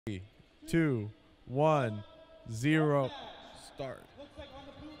3, 2, 1, 0. Start.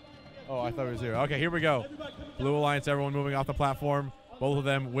 Oh, I thought it was 0. Okay, here we go. Blue Alliance, everyone moving off the platform. Both of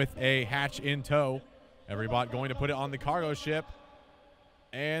them with a hatch in tow. Every bot going to put it on the cargo ship.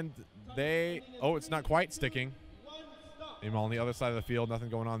 And they, oh, it's not quite sticking. Aim on the other side of the field, nothing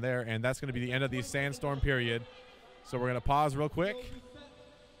going on there. And that's going to be the end of the sandstorm period. So we're going to pause real quick,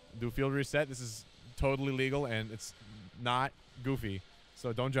 do a field reset. This is totally legal, and it's not goofy.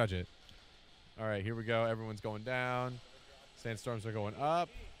 So don't judge it. All right, here we go. Everyone's going down. Sandstorms are going up.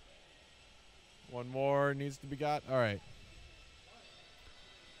 One more needs to be got. All right.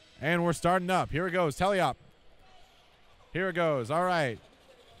 And we're starting up. Here it goes. Teleop. Here it goes. All right.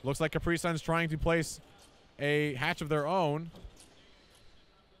 Looks like Capri Sun's trying to place a hatch of their own.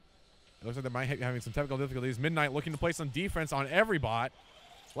 It looks like they might be having some technical difficulties. Midnight looking to play some defense on every bot.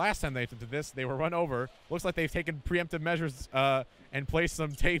 Last time they attempted this, they were run over. Looks like they've taken preemptive measures and placed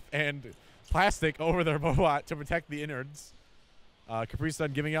some tape and plastic over their bot to protect the innards. Capri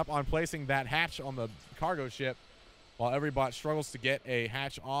Sun giving up on placing that hatch on the cargo ship while every bot struggles to get a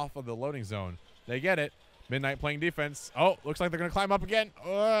hatch off of the loading zone. They get it. Midnight playing defense. Oh, looks like they're going to climb up again.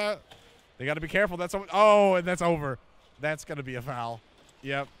 They got to be careful. That's oh, and that's over. That's going to be a foul.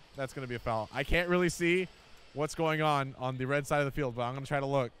 Yep, that's going to be a foul. I can't really see what's going on the red side of the field, but I'm going to try to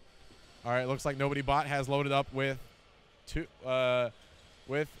look. All right, looks like nobody bot has loaded up with a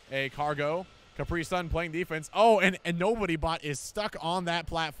cargo. Capri Sun playing defense. Oh, and nobody bot is stuck on that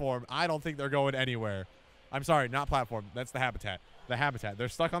platform. I don't think they're going anywhere. I'm sorry, not platform. That's the habitat. The habitat. They're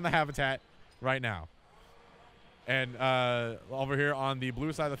stuck on the habitat right now. And over here on the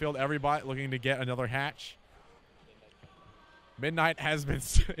blue side of the field, every bot looking to get another hatch. Midnight has been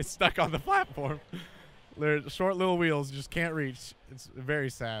stuck on the platform. Their short little wheels just can't reach. It's very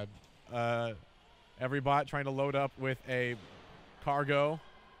sad. Every bot trying to load up with a cargo.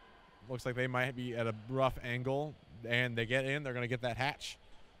 Looks like they might be at a rough angle. And they get in. They're going to get that hatch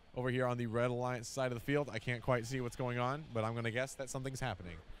over here on the Red Alliance side of the field. I can't quite see what's going on, but I'm going to guess that something's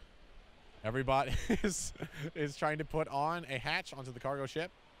happening. Every bot is trying to put on a hatch onto the cargo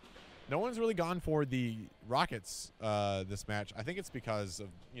ship. No one's really gone for the rockets this match. I think it's because of,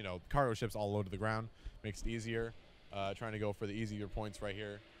 you know, cargo ships all low to the ground. Makes it easier. Trying to go for the easier points right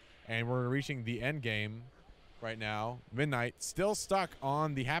here. And we're reaching the end game right now. Midnight still stuck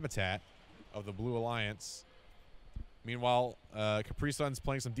on the habitat of the Blue Alliance. Meanwhile, Capri Sun's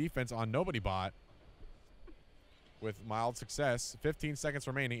playing some defense on nobody bot with mild success. 15 seconds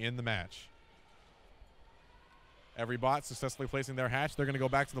remaining in the match. Every bot successfully placing their hatch. They're going to go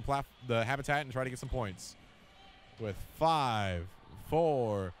back to the habitat and try to get some points. With 5,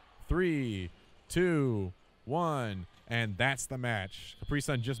 4, 3, 2, 1. And that's the match. Capri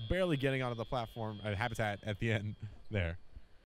Sun just barely getting onto the platform, habitat at the end there.